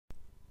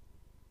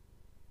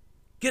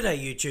G'day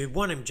YouTube,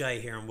 1MJ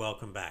here and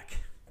welcome back.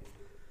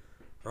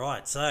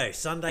 Right, so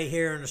Sunday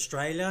here in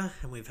Australia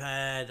and we've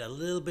had a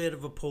little bit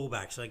of a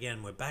pullback. So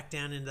again, we're back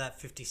down into that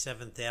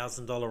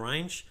 $57,000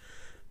 range,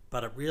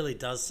 but it really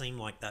does seem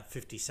like that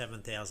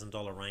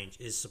 $57,000 range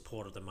is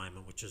support at the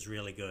moment, which is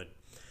really good.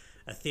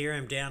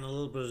 Ethereum down a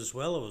little bit as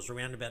well. It was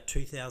around about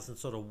 2,000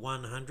 sort of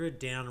 100,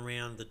 down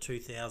around the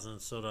 2,000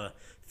 sort of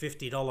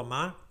 $50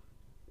 mark.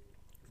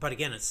 But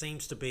again, it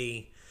seems to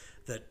be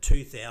that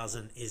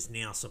 2,000 is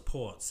now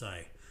support, so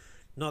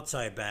not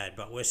so bad,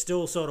 but we're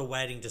still sort of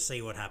waiting to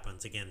see what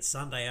happens. Again,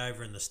 Sunday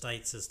over in the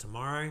States is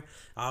tomorrow.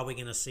 Are we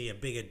going to see a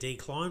bigger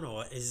decline,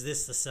 or is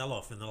this the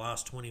sell-off in the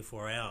last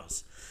 24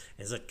 hours?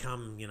 Has it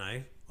come,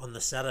 on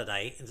the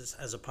Saturday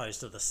as opposed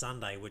to the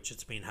Sunday, which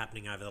it's been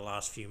happening over the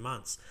last few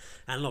months?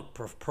 And look,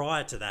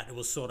 prior to that, it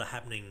was sort of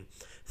happening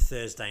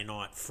Thursday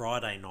night,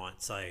 Friday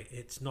night, so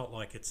it's not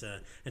like it's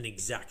an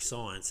exact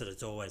science that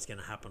it's always going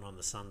to happen on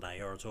the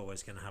Sunday or it's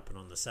always going to happen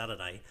on the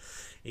Saturday.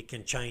 It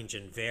can change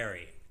and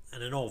vary.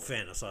 And in all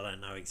fairness, I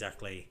don't know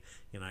exactly,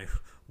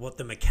 what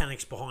the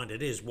mechanics behind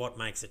it is, what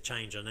makes it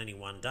change on any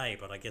one day,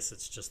 but I guess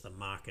it's just the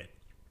market.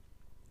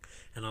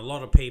 And a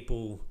lot of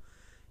people,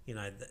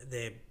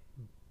 they're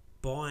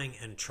buying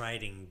and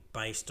trading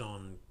based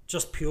on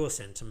just pure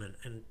sentiment,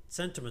 and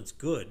sentiment's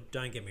good,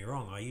 don't get me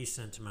wrong. I use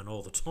sentiment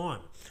all the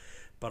time,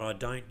 but I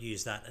don't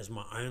use that as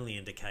my only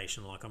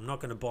indication. Like, I'm not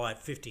going to buy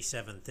at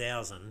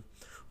 57,000,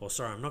 or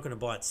sorry, I'm not going to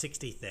buy at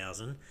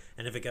 60,000,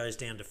 and if it goes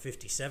down to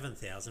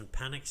 57,000,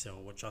 panic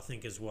sell, which I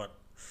think is what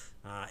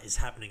is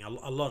happening.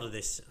 A lot of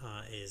this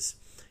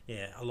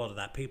a lot of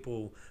that,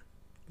 people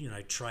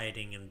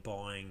trading and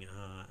buying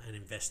and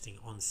investing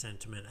on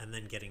sentiment and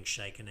then getting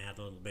shaken out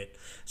a little bit.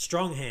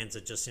 Strong hands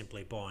are just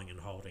simply buying and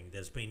holding.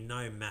 There's been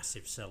no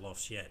massive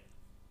sell-offs yet.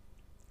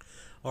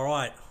 All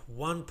right,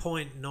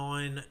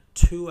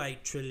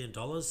 $1.928 trillion.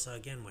 So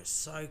again, we're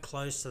so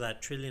close to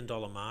that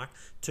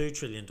 $2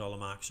 trillion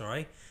mark,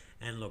 sorry.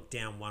 And look,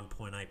 down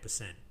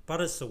 1.8%.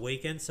 But it's the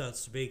weekend, so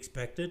it's to be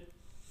expected.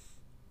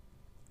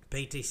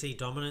 BTC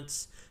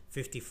dominance,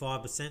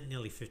 55%,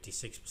 nearly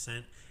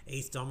 56%.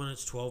 ETH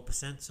dominance,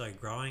 12%, so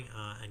growing,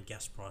 and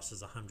gas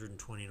prices,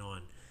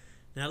 129.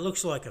 Now, it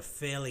looks like a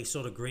fairly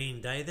sort of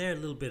green day there, a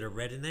little bit of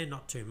red in there,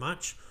 not too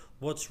much.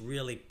 What's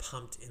really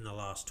pumped in the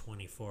last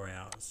 24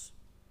 hours?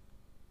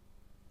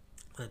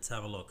 Let's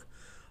have a look.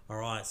 All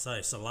right, so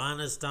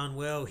Solana's done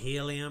well.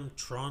 Helium,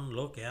 Tron,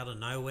 look, out of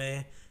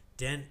nowhere.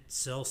 Dent,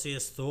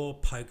 Celsius, Thor,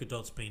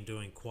 Polkadot's been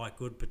doing quite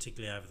good,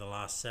 particularly over the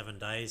last 7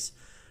 days.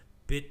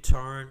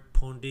 BitTorrent,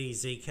 Pundi,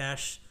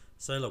 Zcash.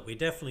 So look, we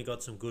definitely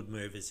got some good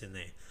movers in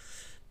there.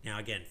 Now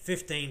again,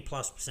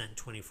 15+% in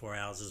 24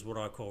 hours is what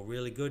I call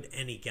really good.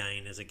 Any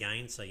gain is a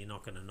gain, so you're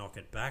not going to knock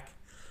it back.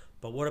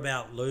 But what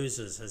about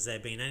losers? Has there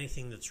been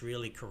anything that's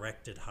really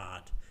corrected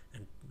hard?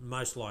 And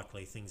most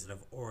likely things that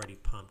have already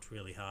pumped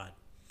really hard.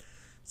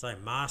 So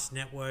Mars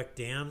Network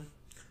down,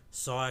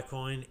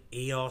 Siacoin,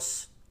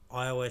 EOS,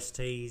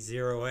 IOST,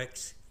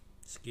 0x,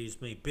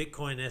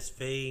 Bitcoin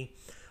SV,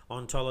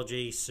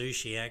 Ontology,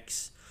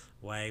 SushiX,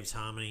 Waves,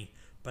 Harmony.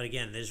 But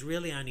again, there's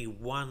really only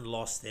one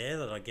loss there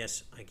that I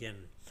guess,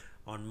 again,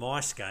 on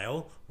my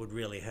scale would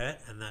really hurt,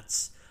 and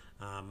that's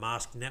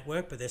Mask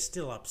Network, but they're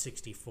still up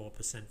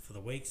 64% for the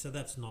week, so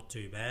that's not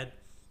too bad.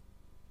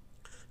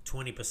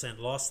 20%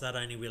 loss, that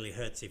only really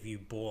hurts if you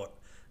bought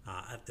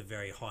at the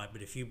very high,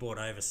 but if you bought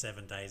over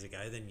 7 days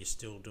ago, then you're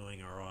still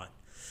doing all right.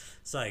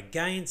 So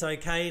gains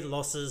okay,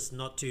 losses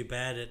not too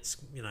bad. It's,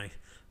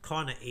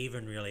 kind of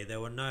even really. There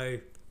were no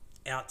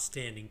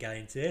outstanding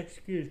gains there.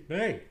 Excuse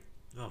me.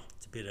 Oh,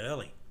 it's a bit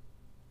early.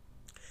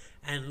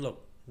 And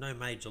look, no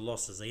major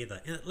losses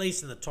either, at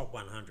least in the top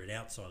 100.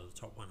 Outside of the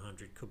top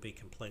 100 could be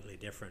completely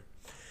different.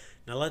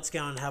 Now let's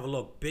go and have a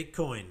look.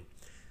 Bitcoin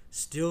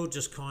still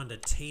just kind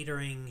of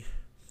teetering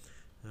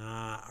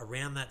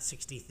around that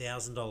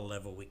 $60,000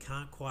 level. We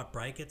can't quite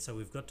break it, so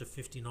we've got to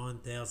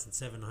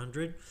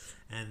 59,700,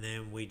 and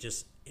then we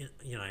just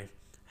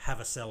have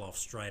a sell-off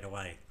straight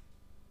away.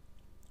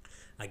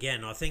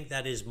 Again, I think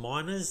that is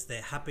miners.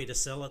 They're happy to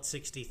sell at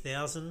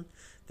 60,000.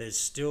 There's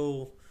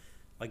still,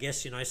 I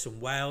guess,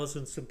 some whales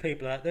and some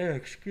people out there.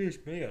 Excuse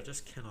me, I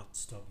just cannot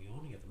stop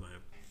yawning at the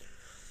moment.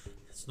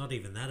 It's not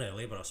even that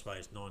early, but I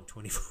suppose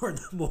 9:24 in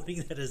the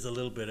morning, that is a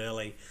little bit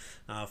early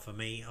for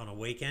me on a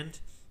weekend.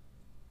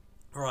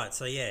 All right,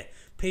 so yeah,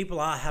 people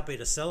are happy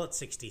to sell at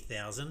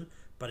 60,000,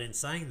 but in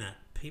saying that,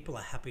 people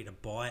are happy to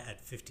buy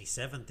at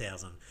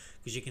 57,000,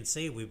 because you can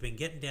see we've been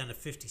getting down to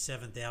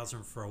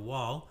 57,000 for a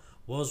while.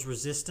 Was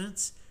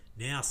resistance,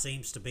 now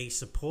seems to be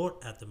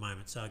support at the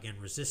moment. So again,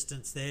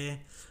 resistance there,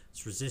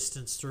 it's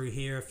resistance through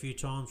here a few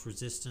times,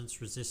 resistance,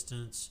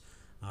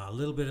 a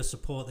little bit of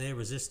support there,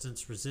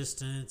 resistance,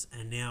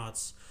 and now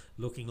it's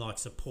looking like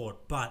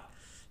support. But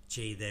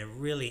gee, they're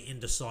really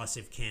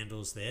indecisive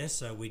candles there,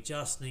 so we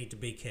just need to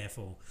be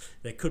careful.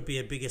 There could be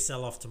a bigger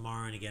sell-off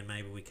tomorrow, and again,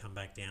 maybe we come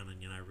back down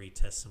and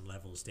retest some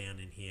levels down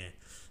in here.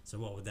 So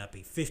what would that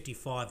be?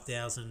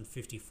 55,000,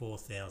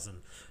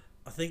 54,000.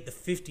 I think the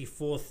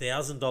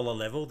 $54,000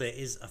 level, there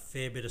is a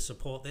fair bit of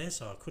support there,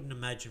 so I couldn't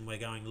imagine we're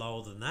going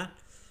lower than that.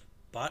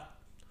 but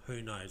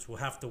who knows? We'll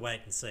have to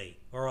wait and see.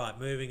 All right,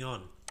 moving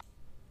on.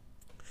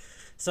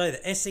 So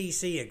the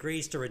SEC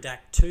agrees to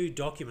redact 2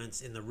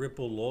 documents in the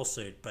Ripple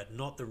lawsuit, but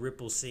not the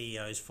Ripple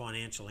CEO's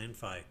financial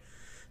info.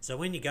 So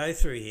when you go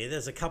through here,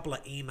 there's a couple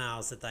of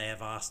emails that they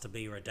have asked to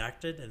be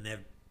redacted, and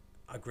they've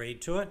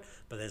agreed to it,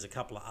 but there's a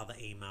couple of other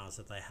emails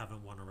that they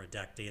haven't want to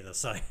redact either.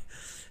 So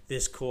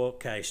this court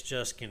case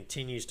just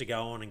continues to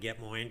go on and get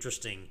more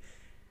interesting.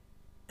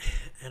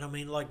 And I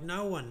mean, like,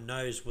 no one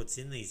knows what's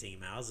in these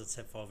emails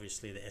except for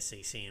obviously the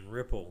SEC and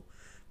Ripple.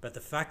 But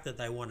the fact that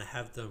they want to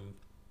have them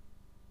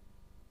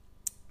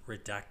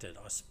redacted,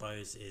 I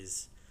suppose,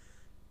 is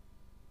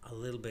a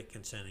little bit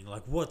concerning.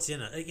 Like, what's in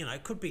it? You know,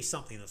 it could be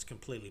something that's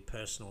completely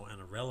personal and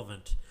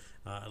irrelevant,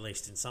 at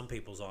least in some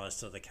people's eyes,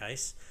 to the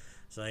case.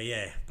 So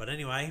yeah, but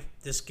anyway,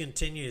 this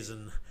continues,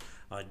 and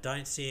I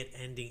don't see it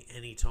ending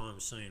anytime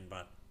soon.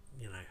 But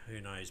you know,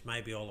 who knows?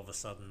 Maybe all of a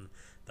sudden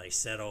they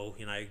settle.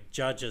 You know,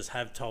 judges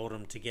have told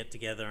them to get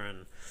together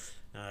and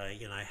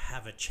you know,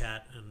 have a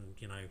chat, and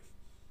you know,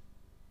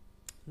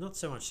 not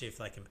so much see if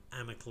they can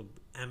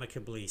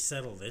amicably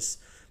settle this,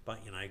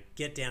 but you know,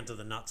 get down to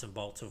the nuts and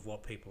bolts of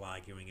what people are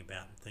arguing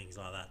about and things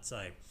like that.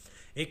 So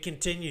it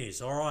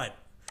continues. All right,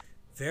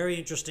 very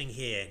interesting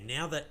here.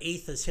 Now that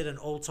ETH has hit an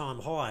all-time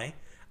high,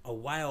 a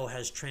whale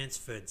has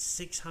transferred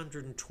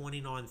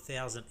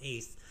 629,000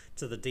 ETH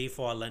to the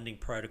DeFi lending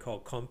protocol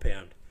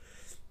Compound.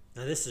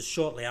 Now this is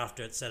shortly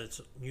after it set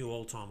its new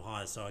all-time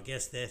high, so I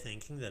guess they're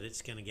thinking that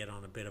it's going to get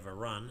on a bit of a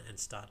run and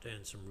start to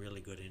earn some really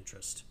good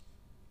interest.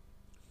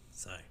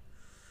 So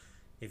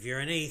if you're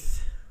an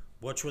ETH,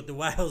 watch what the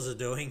whales are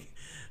doing.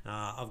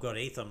 I've got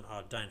ETH.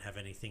 I don't have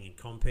anything in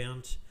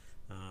Compound.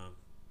 I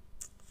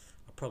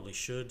probably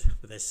should,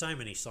 but there's so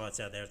many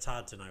sites out there, it's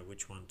hard to know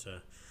which one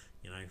to,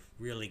 you know,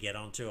 really get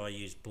onto. I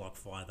use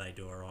BlockFi, they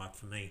do alright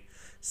for me.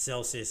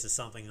 Celsius is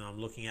something that I'm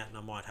looking at, and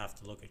I might have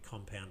to look at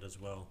Compound as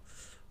well.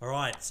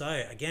 Alright,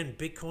 so again,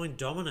 Bitcoin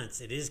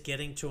dominance, it is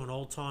getting to an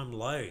all-time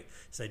low.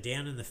 So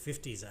down in the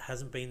 50s, it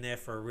hasn't been there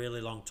for a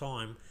really long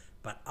time,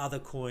 but other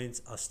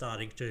coins are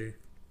starting to,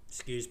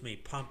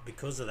 pump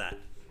because of that.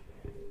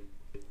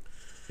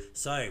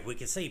 So we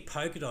can see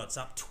Polkadot's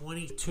up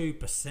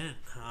 22%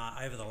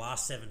 over the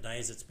last 7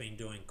 days. It's been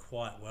doing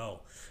quite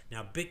well.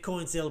 Now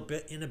Bitcoin's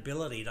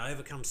inability to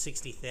overcome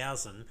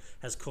 60,000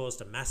 has caused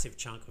a massive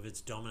chunk of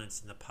its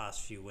dominance in the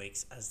past few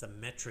weeks, as the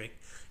metric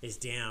is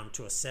down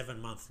to a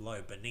 7-month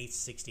low beneath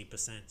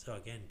 60%. So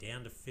again,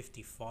 down to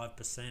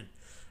 55%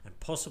 and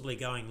possibly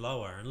going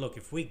lower. And look,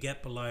 if we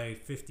get below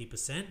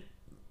 50%,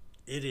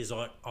 it is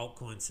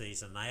altcoin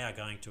season. They are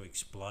going to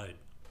explode.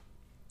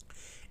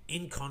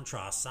 In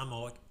contrast, some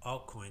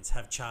altcoins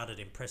have charted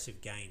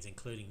impressive gains,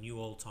 including new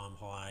all-time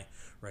high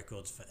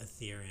records for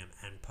Ethereum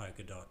and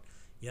Polkadot.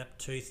 Yep,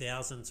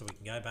 2,000, so we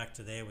can go back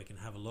to there, we can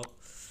have a look.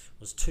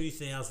 It was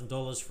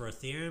 $2,000 for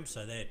Ethereum,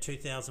 so there,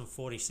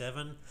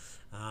 2,047,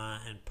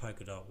 and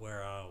Polkadot,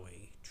 where are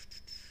we?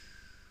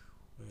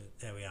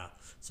 There we are.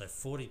 So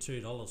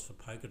 $42 for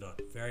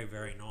Polkadot. Very,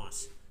 very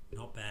nice.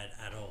 Not bad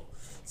at all.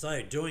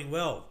 So, doing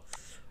well.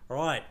 All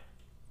right.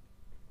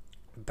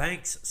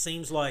 Banks,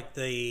 seems like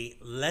the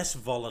less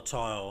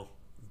volatile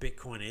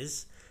Bitcoin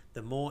is,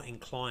 the more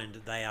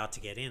inclined they are to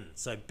get in.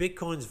 So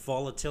Bitcoin's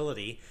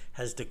volatility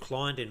has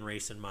declined in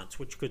recent months,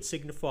 which could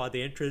signify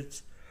the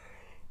entrance,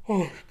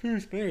 I've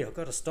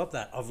got to stop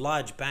that, of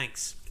large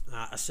banks,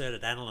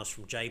 asserted analysts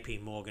from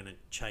JP Morgan and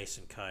Chase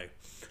 & Co.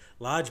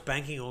 Large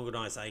banking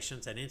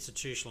organizations and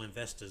institutional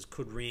investors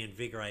could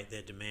reinvigorate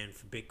their demand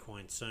for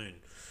Bitcoin soon,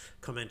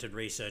 commented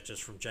researchers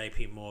from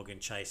JP Morgan,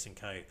 Chase &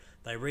 Co.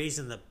 They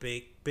reason that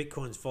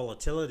Bitcoin's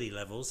volatility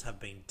levels have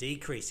been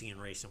decreasing in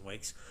recent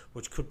weeks,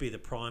 which could be the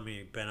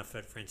primary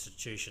benefit for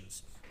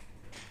institutions.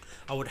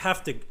 I would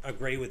have to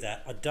agree with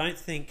that. I don't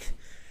think,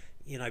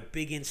 you know,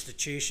 big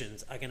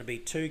institutions are going to be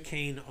too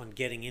keen on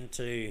getting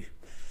into,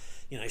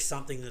 you know,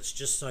 something that's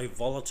just so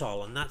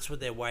volatile, and that's what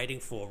they're waiting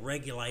for,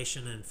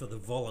 regulation and for the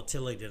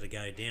volatility to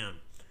go down.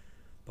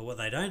 But what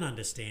they don't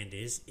understand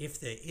is, if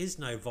there is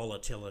no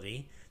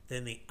volatility,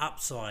 then the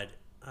upside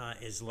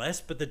is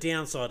less, but the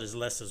downside is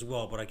less as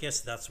well. But I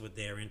guess that's what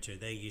they're into.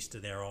 They're used to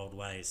their old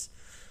ways.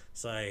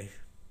 So,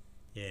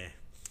 yeah,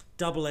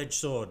 double-edged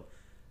sword.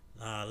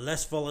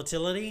 Less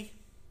volatility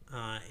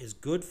is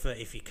good for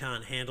if you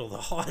can't handle the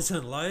highs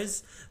and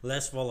lows.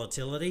 Less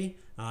volatility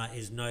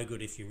is no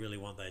good if you really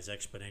want those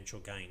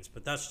exponential gains.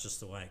 But that's just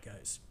the way it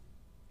goes.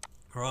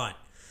 All right.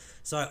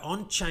 So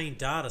on-chain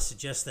data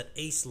suggests that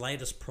ETH's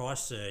latest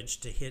price surge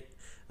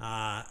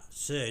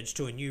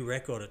to a new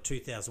record at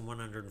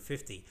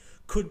 2,150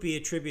 could be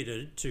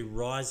attributed to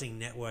rising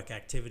network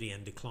activity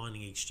and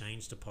declining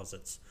exchange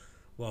deposits.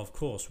 Well, of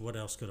course, what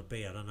else could it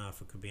be? I don't know if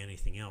it could be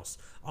anything else.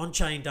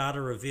 On-chain data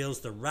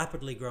reveals the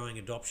rapidly growing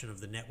adoption of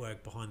the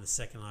network behind the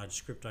second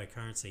largest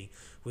cryptocurrency,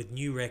 with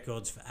new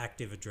records for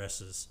active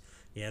addresses.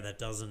 Yeah, that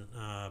doesn't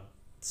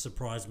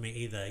surprise me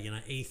either. You know,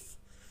 ETH,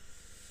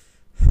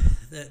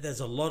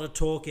 there's a lot of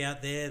talk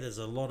out there. There's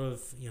a lot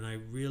of, you know,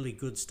 really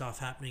good stuff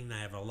happening. They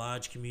have a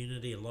large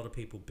community, a lot of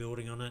people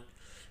building on it.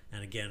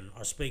 And again,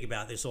 I speak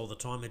about this all the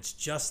time. It's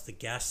just the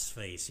gas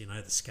fees,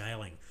 the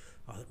scaling.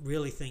 I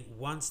really think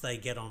once they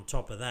get on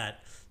top of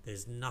that,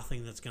 there's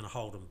nothing that's going to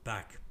hold them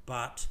back.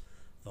 But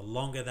the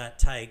longer that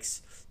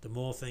takes, the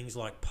more things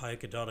like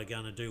Polkadot are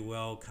going to do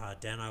well,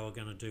 Cardano are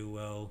going to do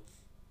well.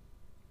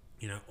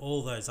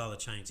 All those other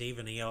chains,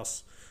 even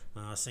EOS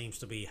seems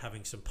to be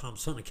having some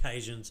pumps on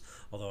occasions,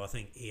 although I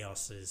think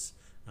EOS is,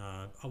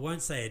 I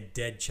won't say a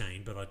dead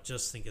chain, but I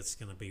just think it's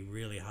going to be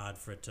really hard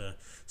for it to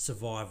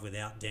survive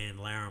without Dan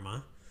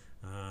Larimer.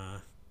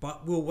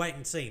 But we'll wait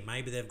and see.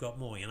 Maybe they've got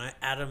more.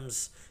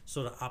 Atom's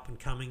sort of up and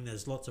coming.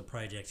 There's lots of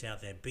projects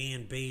out there.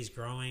 BNB's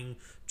growing.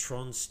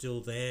 Tron's still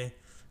there.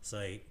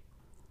 So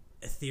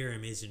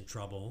Ethereum is in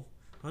trouble.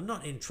 Well,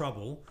 not in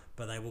trouble,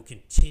 but they will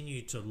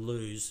continue to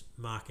lose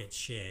market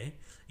share.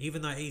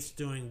 Even though ETH's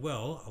doing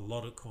well, a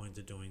lot of coins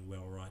are doing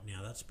well right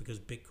now. That's because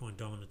Bitcoin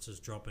dominance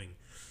is dropping.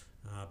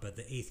 But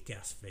the ETH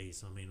gas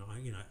fees,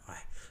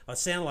 I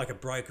sound like a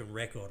broken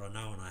record, I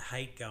know, and I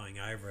hate going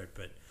over it,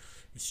 but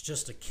it's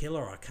just a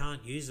killer. I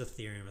can't use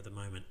Ethereum at the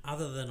moment.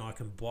 Other than I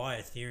can buy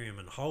Ethereum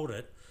and hold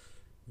it,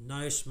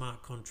 no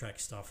smart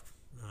contract stuff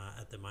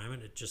at the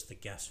moment. It's just the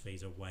gas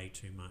fees are way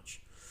too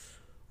much.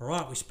 All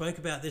right, we spoke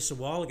about this a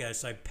while ago.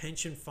 So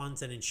pension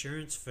funds and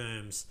insurance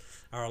firms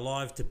are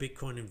alive to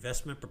Bitcoin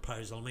investment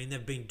proposal.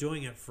 They've been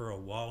doing it for a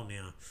while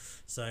now.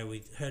 So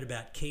we heard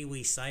about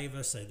Kiwi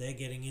Saver, so they're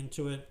getting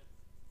into it.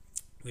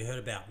 We heard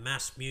about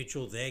Mass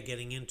Mutual, they're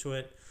getting into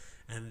it.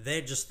 And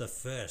they're just the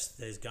first.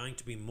 There's going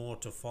to be more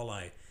to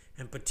follow.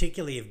 And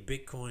particularly if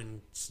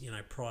Bitcoin's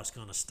price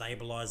kind of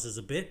stabilizes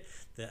a bit,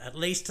 at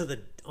least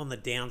on the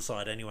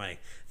downside anyway.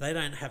 They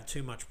don't have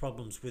too much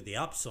problems with the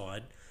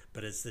upside,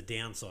 but it's the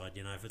downside.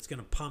 If it's going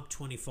to pump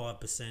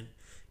 25%,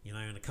 in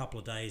a couple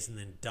of days and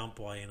then dump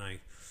by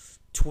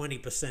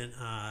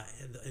 20%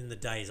 in the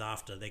days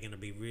after, they're going to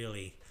be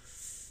really,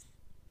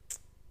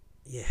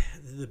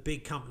 the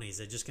big companies,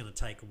 they're just going to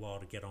take a while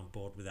to get on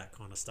board with that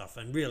kind of stuff,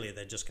 and really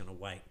they're just going to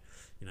wait.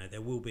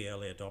 There will be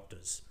early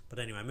adopters. But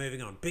anyway,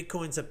 moving on.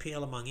 Bitcoin's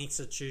appeal among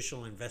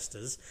institutional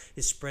investors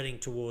is spreading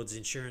towards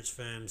insurance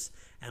firms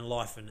and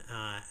life and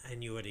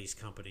annuities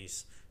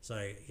companies.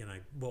 So,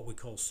 what we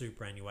call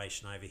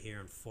superannuation over here,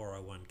 and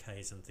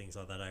 401ks and things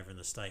like that over in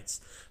the States.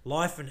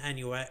 Life and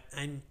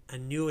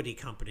annuity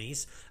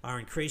companies are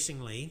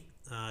increasingly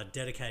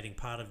dedicating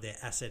part of their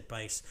asset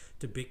base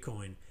to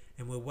Bitcoin.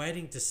 And we're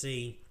waiting to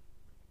see,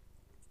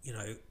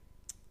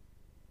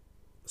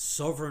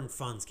 sovereign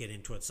funds get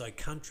into it. So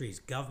countries,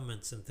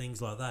 governments and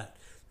things like that.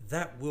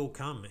 That will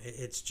come.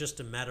 It's just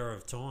a matter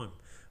of time.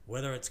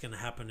 Whether it's going to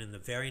happen in the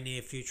very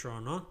near future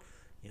or not,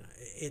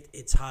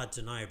 it's hard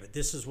to know, but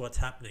this is what's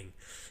happening.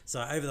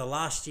 So over the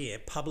last year,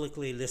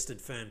 publicly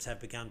listed firms have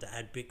begun to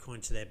add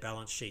Bitcoin to their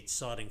balance sheets,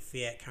 citing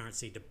fiat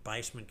currency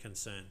debasement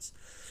concerns.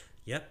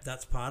 Yep,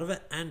 that's part of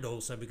it, and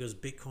also because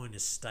Bitcoin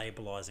is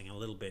stabilizing a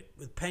little bit.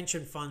 With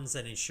pension funds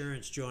and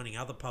insurance joining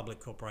other public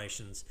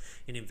corporations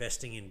in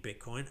investing in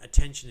Bitcoin,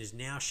 attention is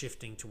now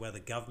shifting to whether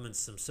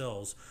governments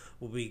themselves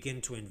will begin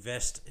to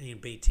invest in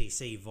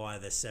BTC via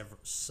their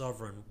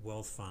sovereign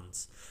wealth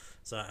funds.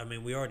 So,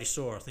 we already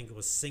saw, I think it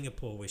was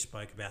Singapore we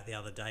spoke about the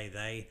other day,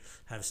 they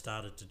have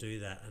started to do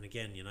that. And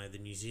again, the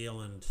New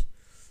Zealand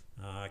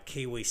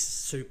Kiwi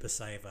Super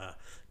Saver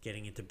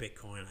getting into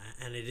Bitcoin,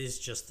 and it is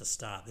just the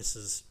start. This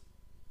is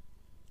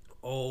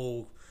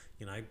all,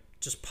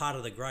 just part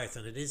of the growth,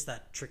 and it is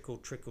that trickle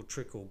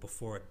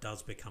before it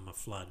does become a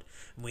flood.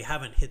 And we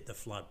haven't hit the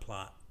flood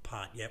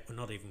part yet. We're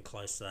not even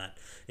close to that.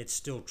 It's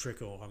still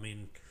trickle.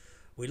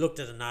 We looked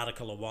at an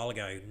article a while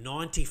ago.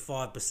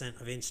 95%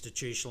 of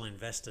institutional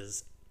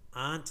investors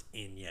aren't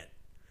in yet.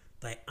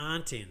 They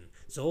aren't in.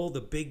 So all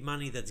the big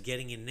money that's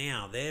getting in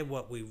now, they're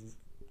what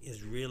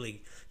is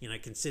really,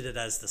 considered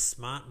as the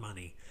smart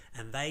money.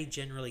 And they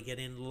generally get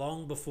in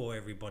long before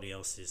everybody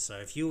else is. So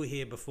if you were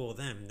here before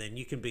them, then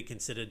you can be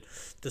considered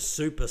the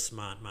super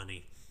smart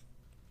money.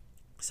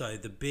 So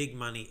the big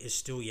money is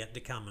still yet to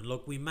come. And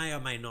look, we may or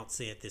may not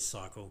see it this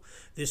cycle.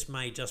 This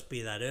may just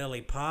be that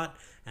early part,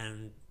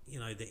 and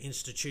the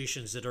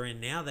institutions that are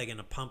in now, they're going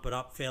to pump it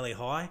up fairly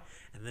high,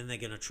 and then they're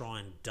going to try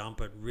and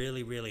dump it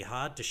really, really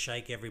hard to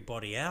shake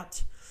everybody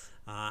out,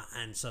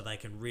 and so they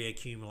can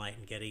reaccumulate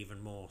and get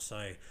even more.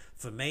 So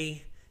for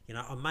me,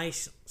 I may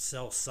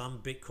sell some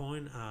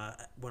Bitcoin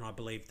when I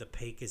believe the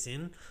peak is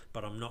in,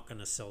 but I'm not going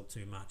to sell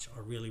too much. I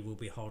really will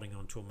be holding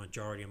on to a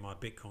majority of my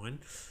Bitcoin,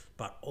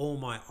 but all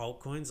my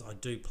altcoins, I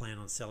do plan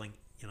on selling,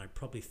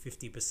 probably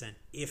 50%,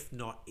 if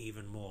not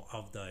even more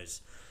of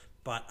those.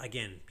 But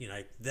again,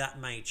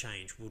 that may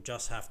change. We'll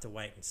just have to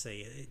wait and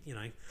see.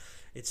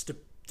 It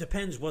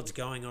depends what's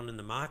going on in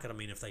the market.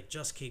 If they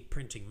just keep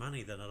printing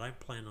money, then I don't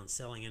plan on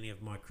selling any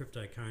of my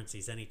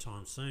cryptocurrencies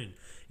anytime soon.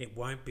 It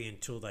won't be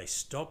until they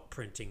stop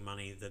printing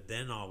money that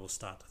then I will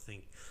start to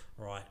think,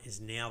 all right, is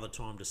now the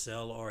time to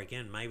sell? Or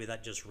again, maybe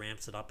that just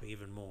ramps it up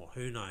even more.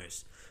 Who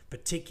knows?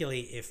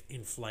 Particularly if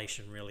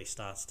inflation really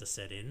starts to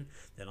set in,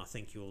 then I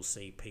think you will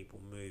see people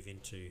move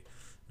into,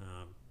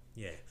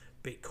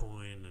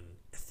 Bitcoin and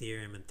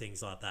Ethereum and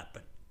things like that.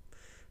 But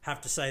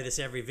Have to say this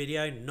every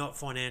video, not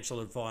financial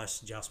advice,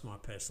 just my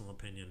personal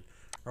opinion.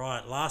 All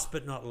right, last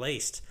but not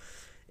least,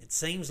 it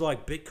seems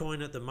like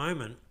Bitcoin at the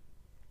moment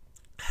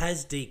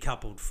has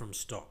decoupled from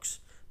stocks.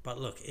 But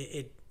look,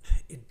 it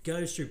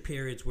goes through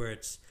periods where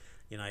it's,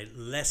 you know,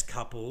 less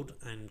coupled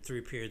and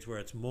through periods where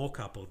it's more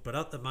coupled. But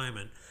at the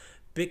moment,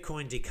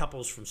 Bitcoin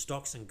decouples from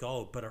stocks and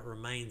gold, but it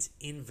remains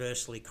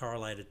inversely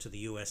correlated to the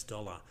US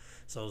dollar.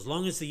 So as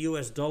long as the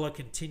US dollar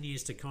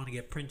continues to kind of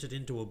get printed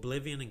into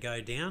oblivion and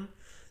go down,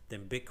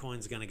 then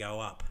Bitcoin's going to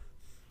go up.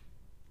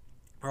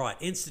 All right,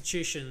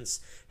 institutions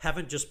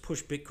haven't just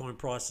pushed Bitcoin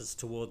prices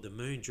toward the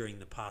moon during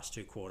the past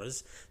 2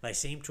 quarters. They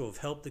seem to have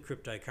helped the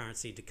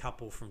cryptocurrency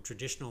decouple from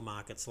traditional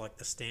markets like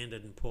the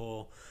Standard &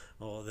 Poor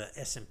or the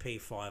S&P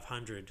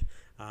 500,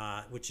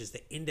 which is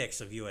the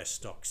index of US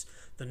stocks.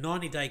 The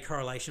 90-day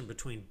correlation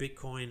between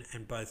Bitcoin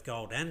and both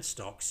gold and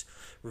stocks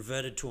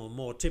reverted to a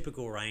more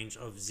typical range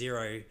of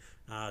 0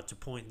 to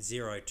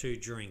 0.02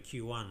 during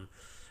Q1.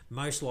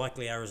 Most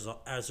likely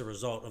as a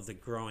result of the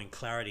growing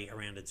clarity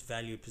around its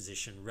value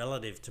position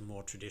relative to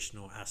more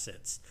traditional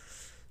assets.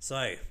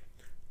 So,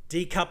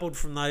 decoupled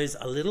from those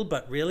a little,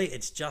 but really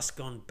it's just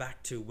gone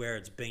back to where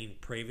it's been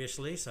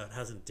previously, so it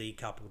hasn't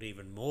decoupled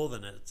even more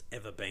than it's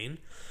ever been.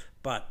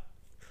 But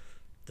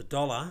the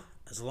dollar,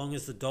 as long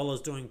as the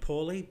dollar's doing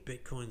poorly,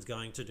 Bitcoin's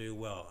going to do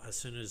well. As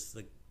soon as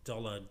the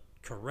dollar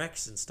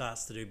corrects and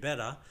starts to do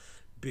better,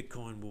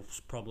 Bitcoin will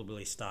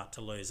probably start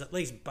to lose, at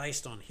least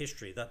based on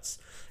history. That's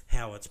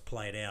how it's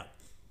played out.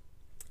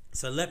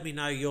 So let me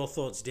know your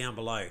thoughts down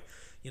below.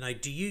 You know,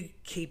 do you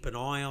keep an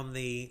eye on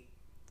the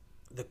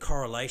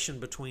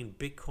correlation between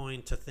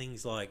Bitcoin to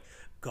things like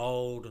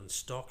gold and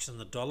stocks and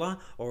the dollar,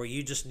 or are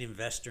you just an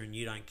investor and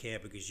you don't care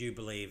because you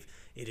believe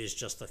it is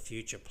just the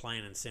future,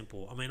 plain and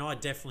simple? I mean, I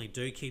definitely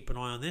do keep an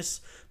eye on this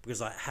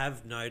because I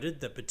have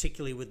noted that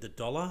particularly with the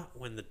dollar,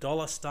 when the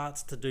dollar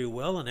starts to do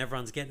well and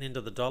everyone's getting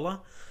into the dollar,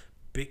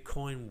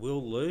 Bitcoin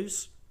will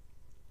lose,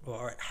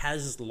 or it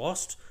has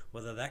lost.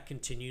 Whether that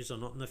continues or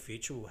not in the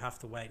future, we'll have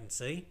to wait and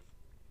see.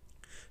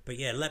 But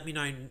yeah, let me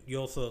know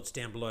your thoughts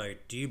down below.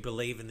 Do you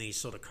believe in these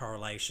sort of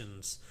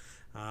correlations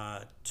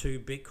to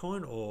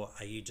Bitcoin, or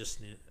are you just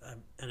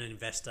an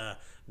investor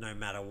no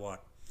matter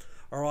what?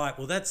 All right,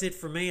 well, that's it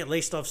for me. At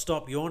least I've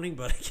stopped yawning,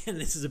 but again,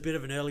 this is a bit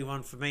of an early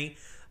one for me.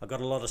 I've got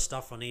a lot of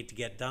stuff I need to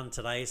get done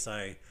today,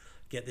 so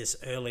get this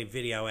early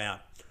video out.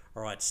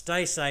 All right,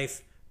 stay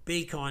safe.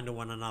 Be kind to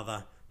one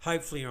another.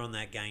 Hopefully you're on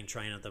that gain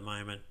train at the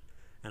moment,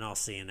 and I'll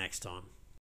see you next time.